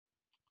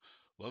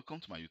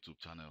Welcome to my YouTube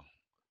channel.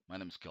 My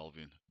name is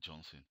Kelvin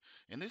Johnson.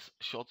 In this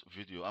short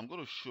video, I'm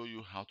going to show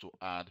you how to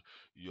add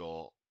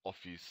your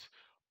Office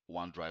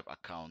OneDrive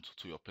account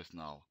to your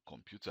personal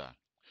computer.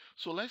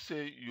 So let's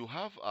say you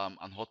have an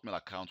Hotmail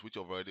account which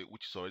is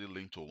already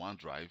linked to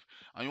OneDrive,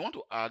 and you want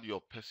to add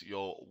your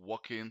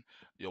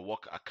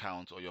work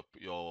account or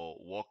your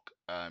work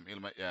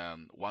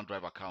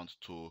OneDrive account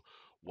to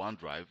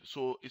OneDrive.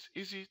 So it's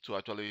easy to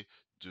actually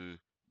do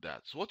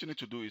that. So what you need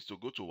to do is to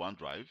go to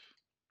OneDrive.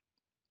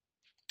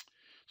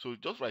 So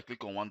just right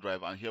click on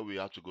OneDrive, and here we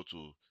have to go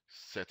to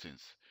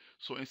settings.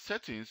 So in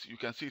settings, you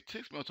can see it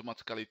takes me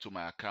automatically to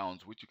my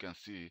account, which you can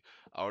see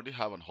I already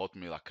have an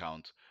Hotmail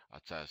account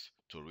attached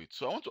to it.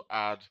 So I want to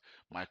add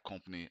my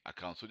company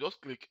account. So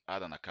just click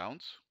add an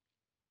account.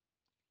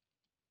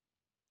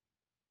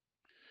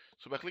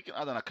 So by clicking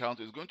add an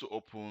account, it's going to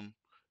open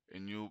a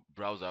new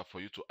browser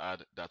for you to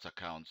add that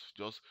account.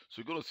 Just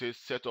so you're going to say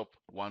set up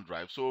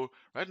OneDrive. So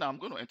right now I'm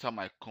going to enter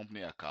my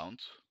company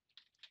account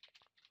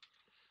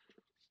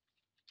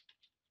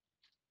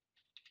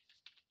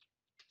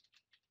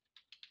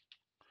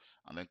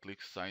and then click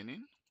sign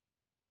in.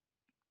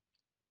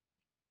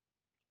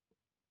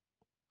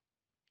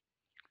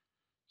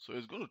 So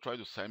it's going to try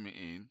to sign me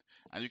in,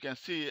 and you can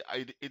see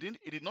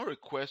it did not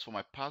request for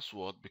my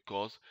password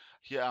because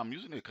here I'm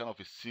using a kind of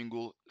a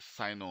single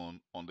sign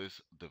on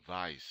this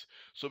device.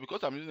 So because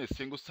I'm using a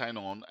single sign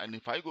on, and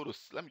if I go to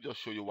let me just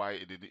show you why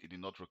it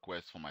did not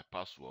request for my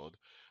password.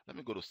 Let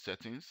me go to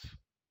settings.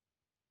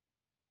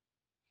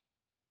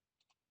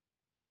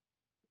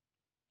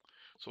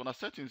 So under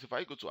settings, if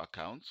I go to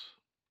account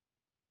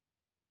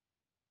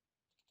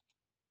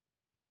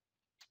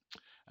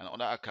and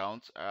under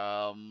account,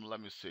 let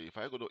me see, if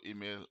I go to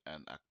email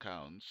and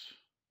accounts.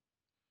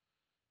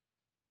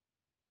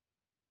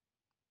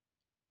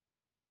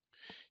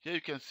 Here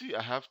you can see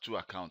I have two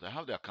accounts. I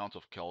have the account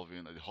of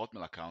Kelvin, the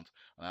Hotmail account,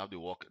 and I have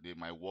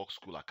my work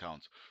school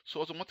account.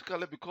 So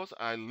automatically, because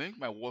I link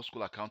my work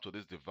school account to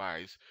this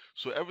device,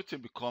 so everything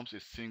becomes a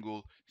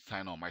single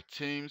sign-on. My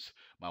Teams,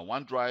 my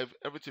OneDrive,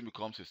 everything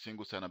becomes a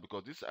single sign-on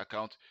because this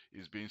account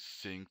is being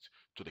synced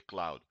to the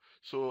cloud.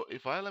 So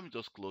if I let me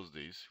just close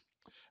this,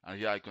 and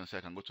here I can say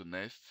I can go to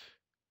next.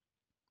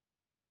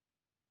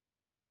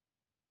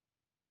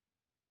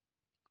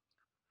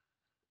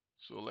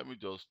 So let me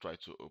just try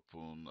to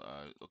open.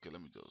 Okay,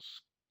 let me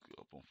just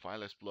open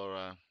File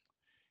Explorer,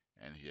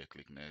 and here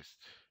click next.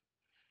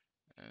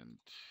 And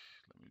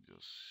let me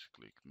just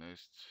click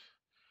next.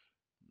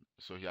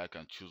 So here I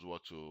can choose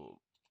what to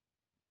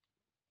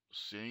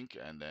sync,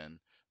 and then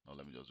now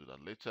let me just do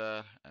that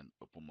later and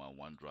open my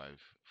OneDrive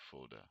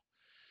folder.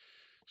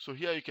 So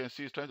here you can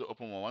see it's trying to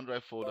open my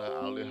OneDrive folder.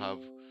 I only have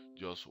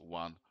just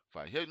one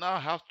file. Here now I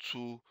have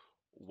two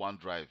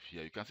OneDrive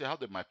here. You can see I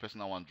have my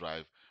personal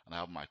OneDrive and I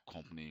have my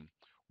company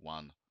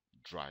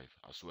OneDrive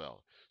as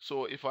well.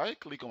 So if I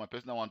click on my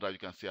personal OneDrive, you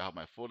can see I have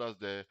my folders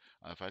there.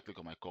 And if I click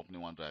on my company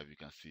OneDrive, you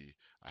can see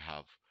I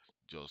have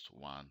just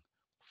one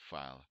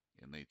file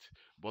in it.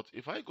 But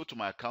if I go to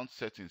my account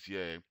settings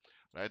here,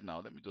 right now,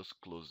 let me just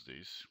close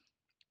this,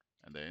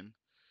 and then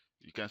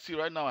you can see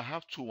right now I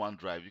have two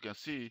OneDrive. You can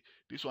see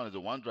this one is the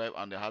OneDrive,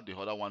 and I have the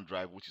other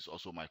OneDrive, which is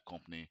also my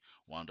company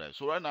OneDrive.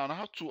 So right now I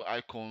have two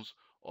icons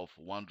of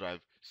OneDrive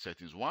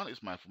settings. One is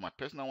for my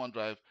personal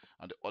OneDrive,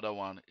 and the other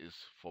one is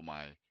for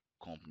my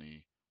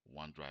company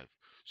OneDrive.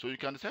 So you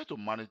can decide to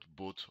manage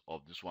both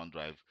of this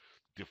OneDrive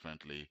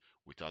differently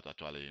without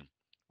actually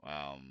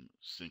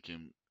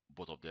syncing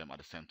both of them at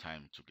the same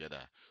time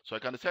together. So I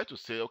can decide to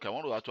say, okay, I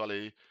want to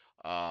actually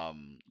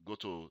go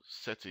to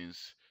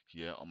settings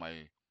here on my,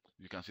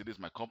 you can see this is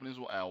my company's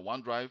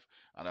OneDrive,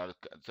 and I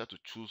decide to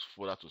choose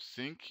folder to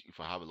sync. If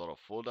I have a lot of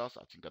folders,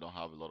 I think I don't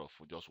have a lot of,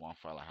 just one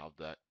file I have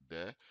that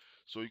there.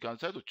 So you can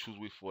decide to choose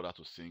which folder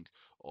to sync,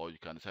 or you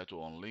can decide to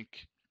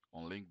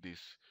unlink this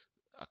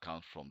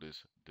account from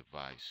this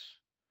device.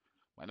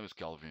 My name is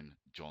Kelvin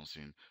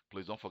Johnson.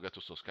 Please don't forget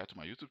to subscribe to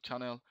my YouTube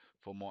channel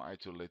for more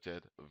IT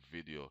related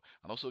video,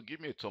 and also give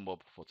me a thumb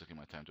up for taking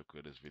my time to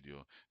create this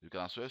video. You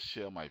can as well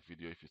share my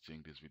video if you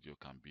think this video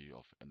can be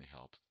of any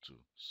help to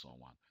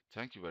someone.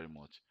 Thank you very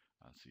much,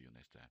 and see you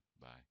next time.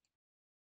 Bye.